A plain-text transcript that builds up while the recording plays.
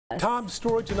Top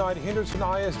story tonight, Henderson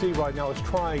ISD right now is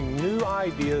trying new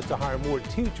ideas to hire more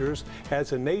teachers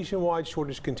as a nationwide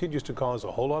shortage continues to cause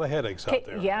a whole lot of headaches out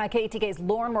there. Yeah, KETK's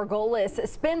Lauren Margolis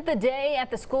spent the day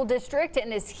at the school district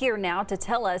and is here now to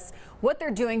tell us what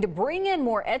they're doing to bring in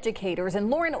more educators. And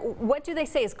Lauren, what do they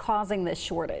say is causing this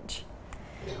shortage?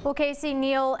 Well, Casey,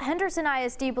 Neil, Henderson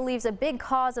ISD believes a big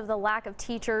cause of the lack of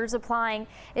teachers applying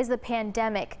is the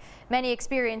pandemic. Many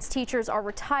experienced teachers are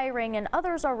retiring and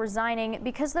others are resigning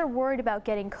because they're worried about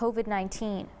getting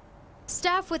COVID-19.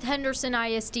 Staff with Henderson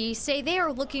ISD say they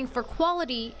are looking for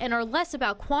quality and are less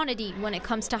about quantity when it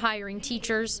comes to hiring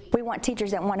teachers. We want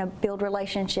teachers that want to build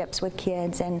relationships with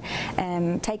kids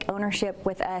and take ownership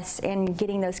with us in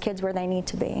getting those kids where they need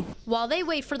to be. While they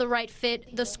wait for the right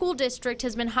fit, the school district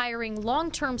has been hiring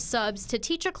long-term subs to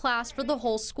teach a class for the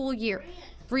whole school year.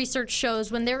 Research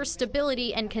shows when there is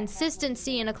stability and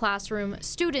consistency in a classroom,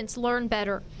 students learn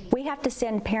better. We have to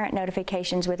send parent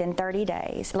notifications within 30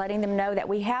 days, letting them know that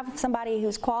we have somebody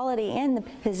who's quality in the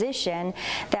position,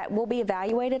 that will be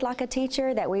evaluated like a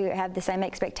teacher, that we have the same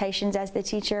expectations as the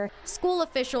teacher. School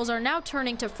officials are now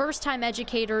turning to first-time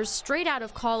educators straight out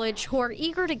of college who are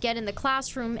eager to get in the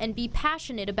classroom and be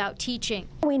passionate about teaching.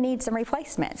 We need some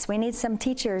replacements. We need some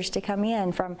teachers to come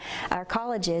in from our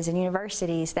colleges and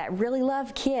universities that really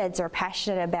love kids, are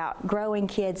passionate about growing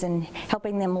kids and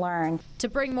helping them learn. To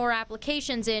bring more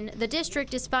applications in, the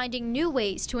district is finding new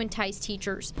ways to entice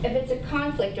teachers. If it's a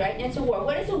conflict, right, and it's a war,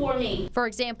 what does a war mean? For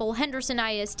example, Henderson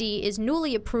ISD is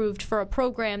newly approved for a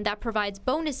program that provides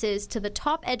bonuses to the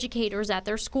top educators at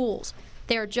their schools.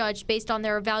 They are judged based on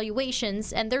their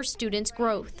evaluations and their students'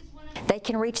 growth. They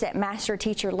can reach that master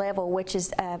teacher level, which is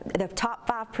the top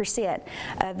 5%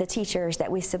 of the teachers that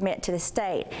we submit to the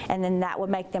state, and then that would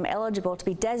make them eligible to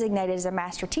be designated as a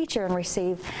master teacher and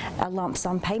receive a lump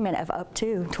sum payment of up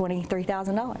to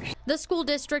 $23,000. The school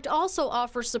district also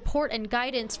offers support and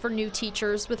guidance for new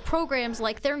teachers with programs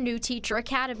like their New Teacher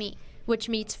Academy, which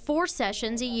meets 4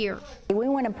 sessions a year. We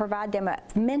want to provide them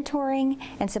mentoring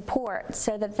and support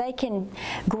so that they can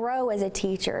grow as a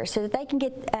teacher, so that they can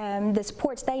get the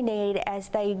supports they need as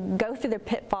they go through the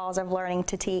pitfalls of learning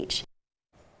to teach.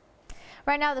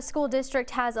 Right now, the school district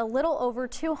has a little over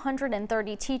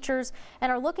 230 teachers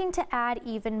and are looking to add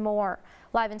even more.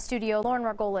 Live in studio, Lauren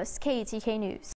Margolis, KETK News.